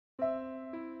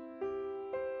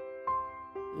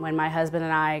When my husband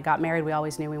and I got married, we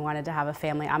always knew we wanted to have a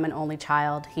family. I'm an only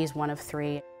child, he's one of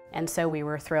 3. And so we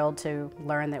were thrilled to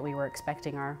learn that we were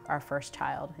expecting our first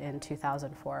child in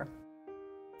 2004.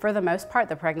 For the most part,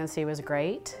 the pregnancy was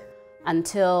great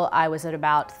until I was at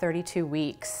about 32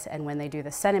 weeks, and when they do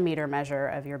the centimeter measure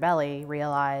of your belly,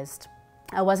 realized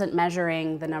I wasn't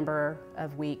measuring the number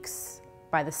of weeks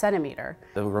by the centimeter.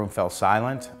 The room fell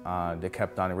silent. They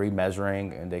kept on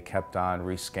remeasuring and they kept on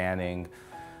rescanning,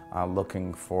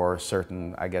 looking for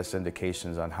certain, I guess,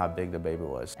 indications on how big the baby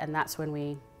was. And that's when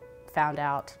we found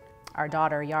out our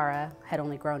daughter, Yara, had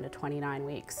only grown to 29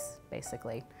 weeks,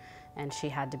 basically, and she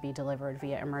had to be delivered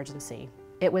via emergency.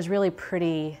 It was really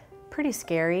pretty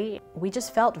scary. We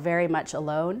just felt very much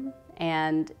alone,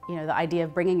 and the idea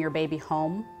of bringing your baby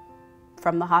home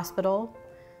from the hospital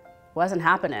wasn't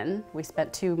happening. We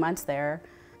spent 2 months there.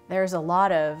 There's a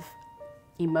lot of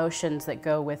emotions that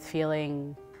go with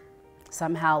feeling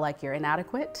somehow like you're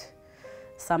inadequate,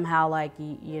 somehow like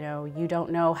you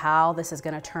don't know how this is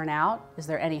going to turn out. Is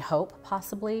there any hope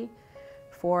possibly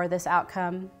for this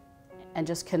outcome? And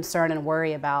just concern and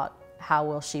worry about how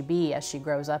will she be as she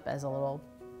grows up as a little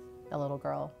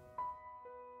girl.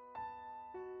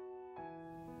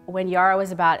 When Yara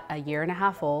was about 1.5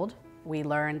 years old, we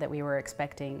learned that we were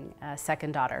expecting a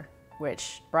second daughter,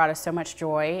 which brought us so much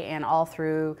joy, and all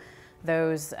through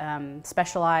those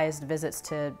specialized visits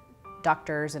to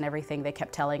doctors and everything, they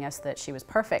kept telling us that she was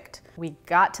perfect. We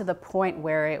got to the point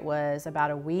where it was about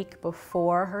a week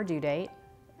before her due date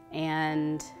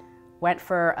and went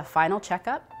for a final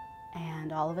checkup,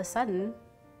 and all of a sudden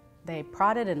they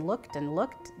prodded and looked and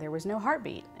looked. There was no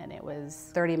heartbeat, and it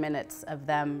was 30 minutes of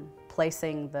them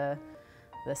placing the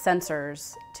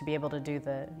sensors to be able to do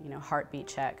the heartbeat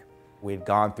check. We'd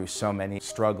gone through so many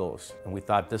struggles, and we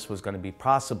thought this was going to be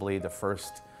possibly the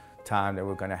first time that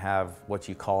we're going to have what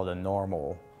you call a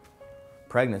normal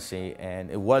pregnancy, and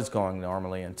it was going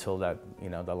normally until that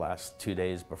the last 2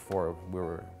 days before we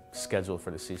were scheduled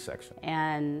for the C-section.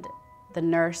 And the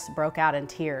nurse broke out in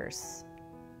tears,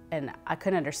 and I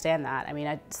couldn't understand that. I mean,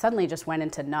 I suddenly just went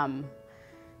into numb,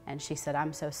 and she said,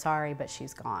 "I'm so sorry, but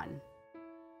she's gone."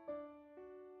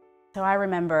 So I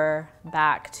remember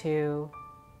back to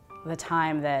the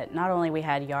time that not only we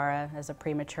had Yara as a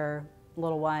premature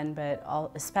little one, but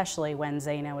especially when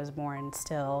Zaina was born,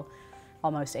 still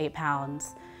almost 8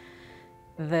 pounds.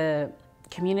 The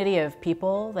community of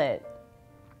people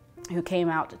who came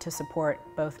out to support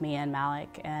both me and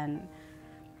Malik, and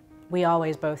we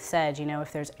always both said,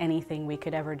 if there's anything we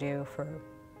could ever do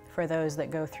for those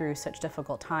that go through such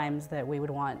difficult times, that we'd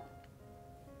want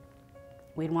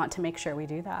to make sure we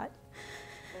do that.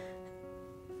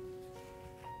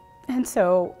 And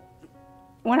so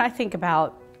when I think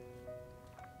about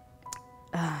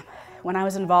when I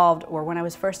was involved, or when I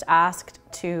was first asked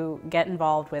to get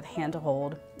involved with Hand to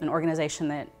Hold, an organization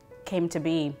that came to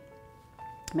be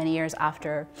many years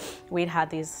after we'd had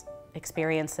these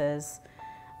experiences,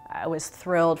 I was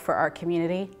thrilled for our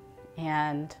community,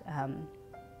 and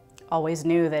always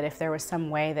knew that if there was some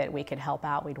way that we could help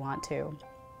out, we'd want to.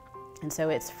 And so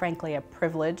it's frankly a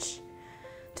privilege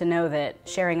to know that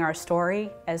sharing our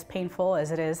story, as painful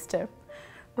as it is to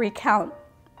recount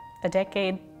a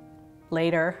decade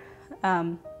later,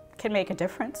 can make a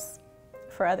difference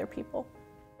for other people.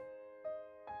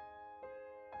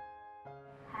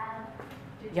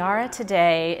 Yara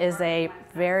today is a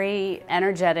very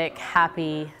energetic,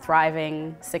 happy,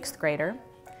 thriving 6th grader.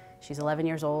 She's 11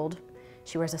 years old.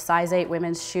 She wears a size 8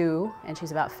 women's shoe, and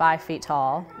she's about 5 feet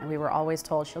tall, and we were always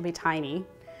told she'll be tiny.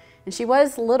 And she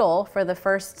was little for the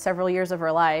first several years of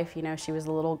her life. She was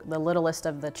the littlest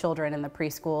of the children in the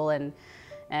preschool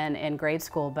and in grade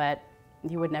school, but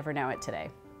you would never know it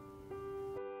today.